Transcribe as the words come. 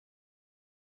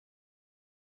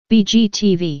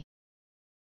BGTV.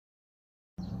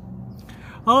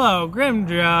 Hello,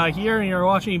 Grimjaw here, and you're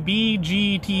watching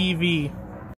BGTV.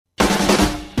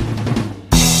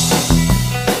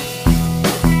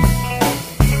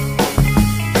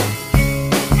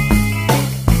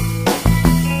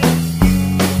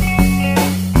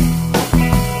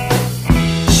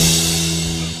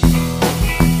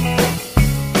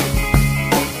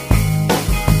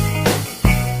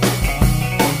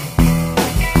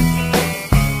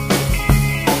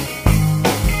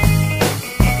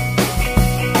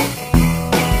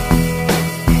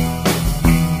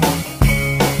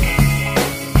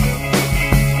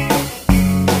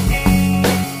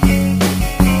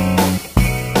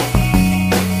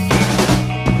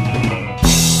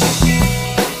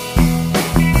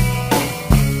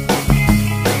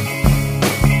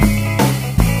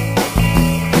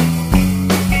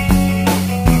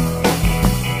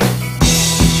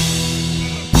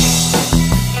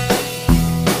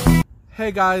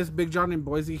 Hey guys, Big John in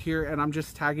Boise here, and I'm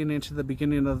just tagging into the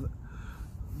beginning of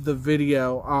the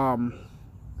video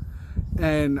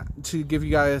and to give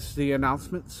you guys the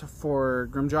announcements for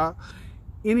Grimjaw.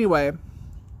 Anyway,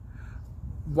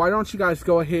 why don't you guys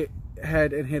go ahead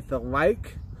and hit the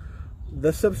like,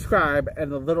 the subscribe,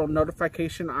 and the little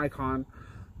notification icon,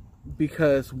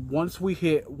 because once we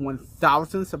hit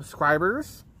 1,000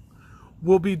 subscribers,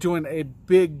 we'll be doing a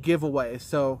big giveaway,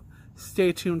 so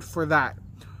stay tuned for that.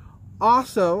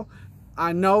 Also,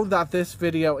 I know that this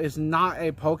video is not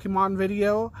a Pokemon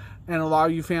video, and a lot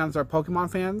of you fans are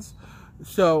Pokemon fans.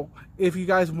 So, if you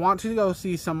guys want to go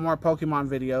see some more Pokemon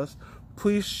videos,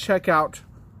 please check out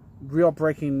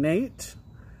RealBreakingNate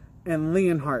and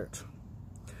Leonhart.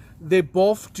 They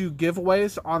both do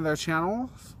giveaways on their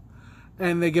channels,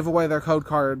 and they give away their code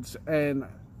cards, and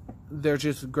they're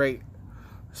just great.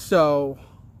 So,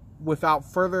 without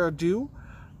further ado,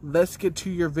 let's get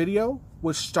to your video,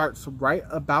 which starts right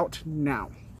about now.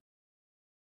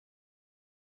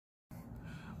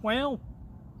 Well,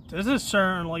 this is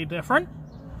certainly different.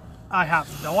 I have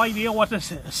no idea what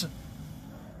this is.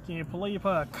 Can you please put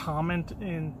a comment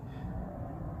can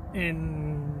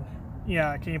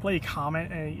you please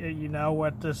comment and you know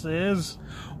what this is?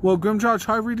 Well, Grimjaw,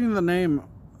 try reading the name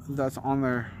that's on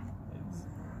there.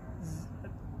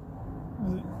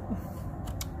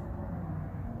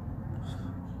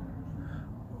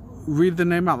 Read the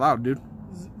name out loud, dude.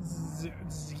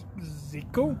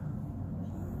 Zico?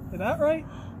 Is that right?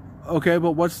 Okay,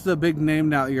 but what's the big name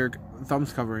now your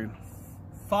thumb's covering?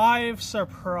 5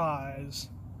 Surprise.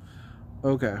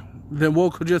 Okay, then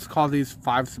we'll just call these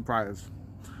 5 Surprise.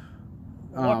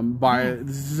 By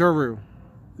Zuru.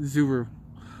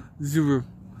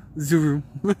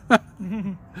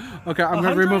 Okay, I'm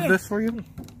gonna remove this for you.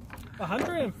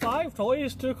 105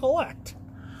 toys to collect.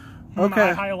 Okay.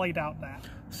 I highly doubt that.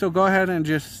 So go ahead and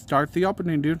just start the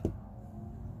opening, dude.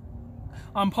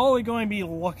 I'm probably going to be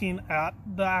looking at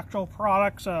the actual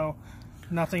product, so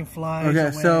nothing flies away.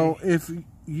 Okay, so if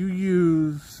you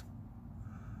use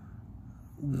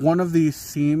one of these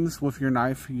seams with your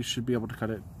knife, you should be able to cut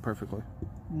it perfectly.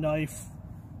 Knife.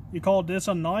 You call this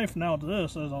a knife? Now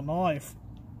this is a knife.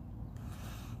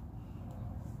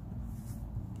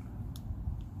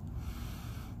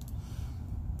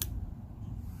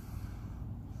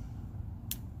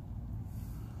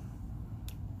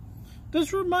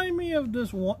 This reminds me of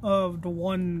the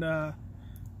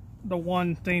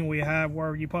one thing we have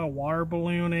where you put a water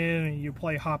balloon in and you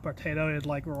play hot potato. It's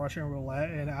like Russian roulette,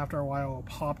 and after a while it'll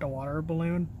pop the water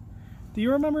balloon. Do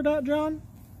you remember that, John?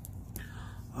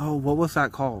 Oh, what was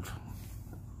that called?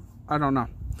 I don't know.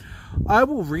 I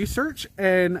will research,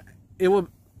 and it will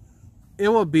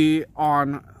be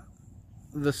on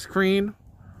the screen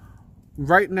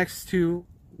right next to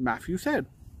Matthew's head,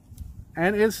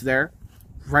 and it's there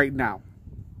right now.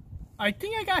 I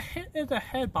think I got hit in the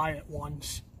head by it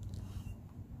once.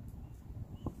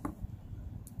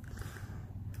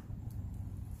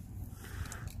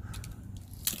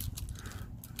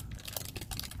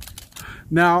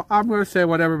 Now, I'm going to say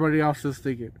what everybody else is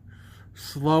thinking.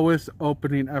 Slowest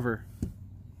opening ever.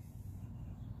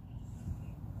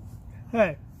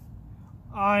 Hey,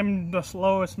 I'm the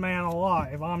slowest man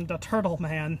alive. I'm the turtle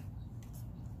man.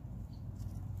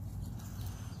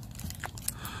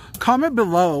 Comment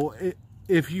below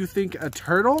if you think a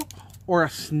turtle or a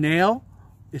snail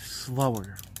is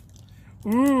slower.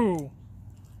 Ooh.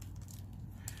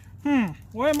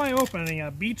 What am I opening? A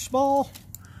beach ball?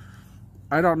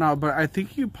 I don't know, but I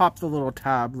think you popped the little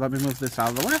tab. Let me move this out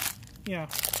of the way. Yeah.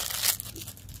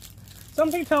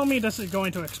 Something tell me this is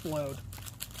going to explode.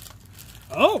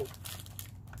 Oh!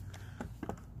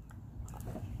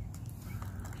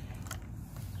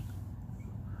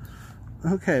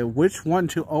 Okay, which one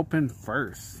to open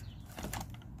first?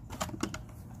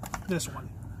 This one.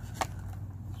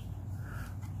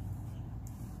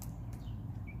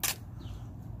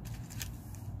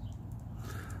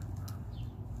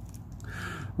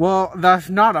 Well, that's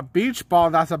not a beach ball,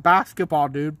 that's a basketball,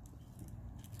 dude.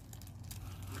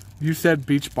 You said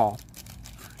beach ball.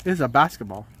 It's a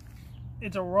basketball.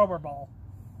 It's a rubber ball.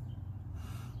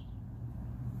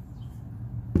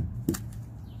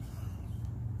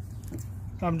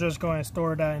 I'm just going to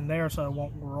store that in there so it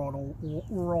won't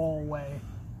roll away.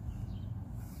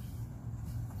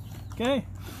 Okay.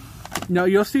 Now,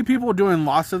 you'll see people doing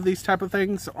lots of these type of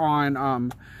things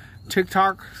on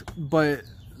TikTok, but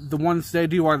the ones they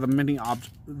do are the mini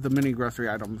grocery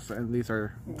items, and these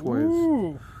are toys.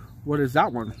 Ooh. What is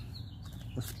that one?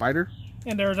 A spider?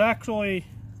 And there's actual...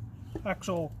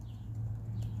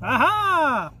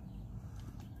 Aha!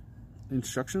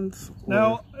 Instructions?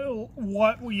 No,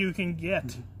 what you can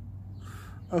get.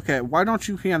 Okay, why don't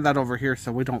you hand that over here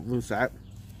so we don't lose that?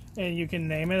 And you can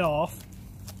name it off.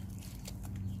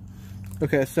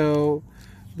 Okay, so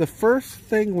the first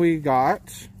thing we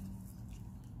got,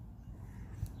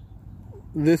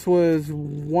 this was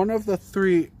one of the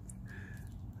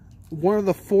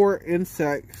four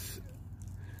insects,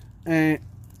 and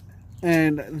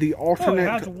the alternate.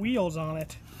 Oh, it has wheels on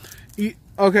it.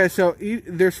 Okay, so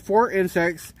there's 4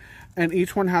 insects, and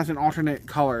each one has an alternate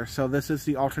color. So this is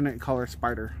the alternate color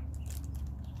spider.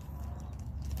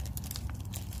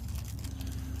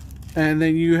 And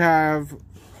then you have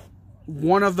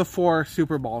one of the 4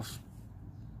 super balls,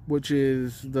 which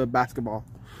is the basketball.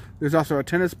 There's also a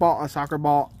tennis ball, a soccer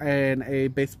ball, and a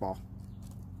baseball.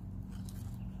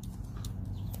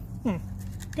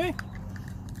 Okay.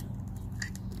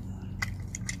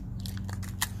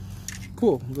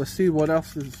 Cool. Let's see what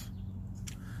else is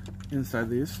inside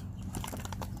these.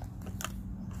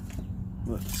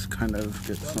 Let's kind of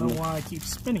get some. I don't know why I keep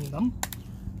spinning them.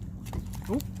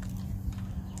 Oh.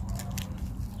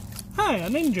 Hi, a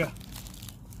ninja.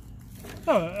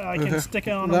 Oh, I can stick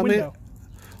it on a window.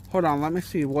 Hold on, let me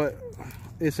see what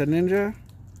is a ninja.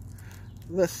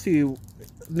 Let's see.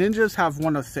 Ninjas have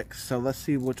 1 of 6, so let's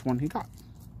see which one he got.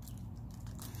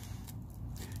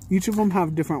 Each of them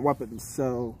have different weapons,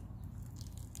 so.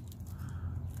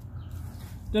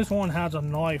 This one has a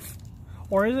knife.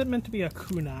 Or is it meant to be a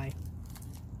kunai?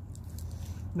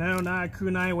 No, not a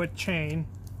kunai with chain.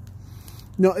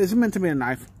 No, it's meant to be a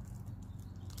knife.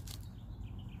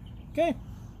 Okay.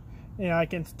 Yeah, I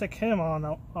can stick him on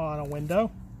a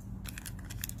window.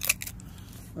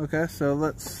 Okay, so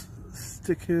let's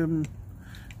stick him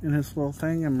in his little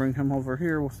thing and bring him over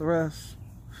here with the rest.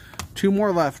 2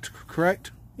 more left,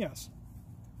 correct? Yes.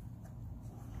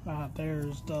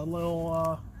 There's the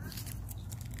little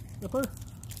zipper.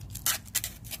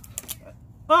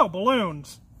 Oh,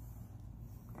 balloons.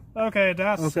 Okay,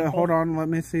 that's okay. simple. Hold on, let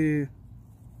me see.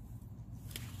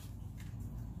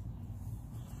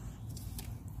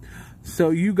 So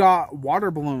you got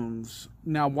water balloons.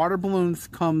 Now, water balloons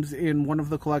comes in one of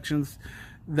the collections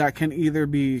that can either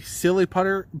be silly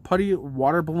putty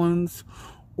water balloons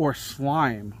or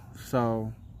slime.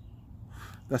 So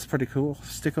that's pretty cool.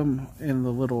 Stick them in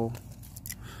their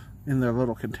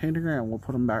little container, and we'll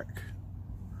put them back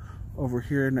over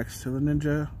here next to the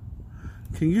ninja.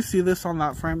 Can you see this on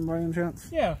that frame by any chance?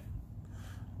 Yeah.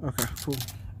 Okay, cool.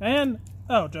 And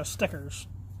oh, just stickers.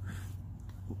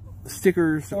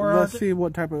 Stickers. Or let's see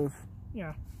what type of.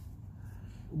 Yeah.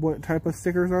 What type of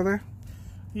stickers are there?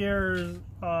 Here's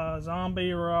a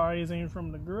zombie rising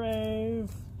from the grave.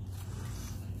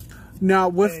 Now,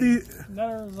 with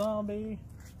another zombie.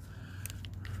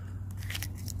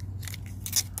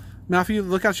 Now, if you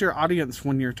look at your audience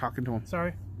when you're talking to them.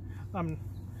 Sorry.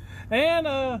 And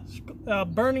a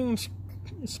burning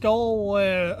skull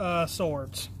with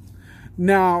swords.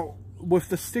 Now, with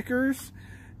the stickers,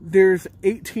 there's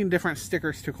 18 different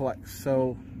stickers to collect.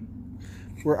 So,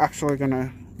 we're actually going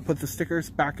to put the stickers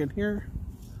back in here.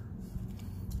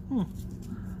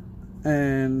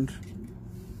 And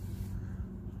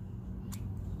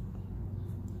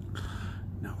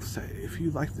now say, if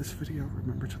you like this video,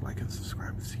 remember to like and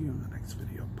subscribe. See you in the next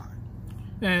video. Bye.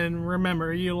 And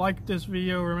remember, you like this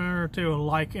video, remember to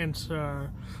like and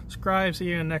subscribe. See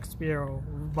you in the next video.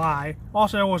 Bye.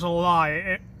 Also, it was a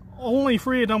lie. Only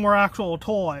 3 of them were actual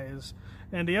toys.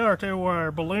 And the other 2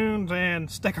 were balloons and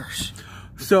stickers.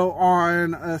 So,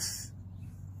 on a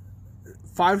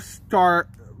 5-star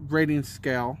rating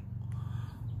scale,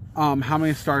 how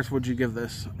many stars would you give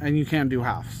this? And you can do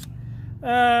halves.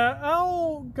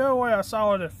 I'll go with a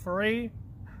solid 3.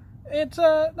 It's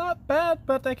not bad,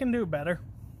 but they can do better.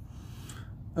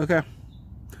 Okay.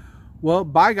 Well,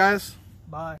 bye, guys.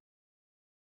 Bye.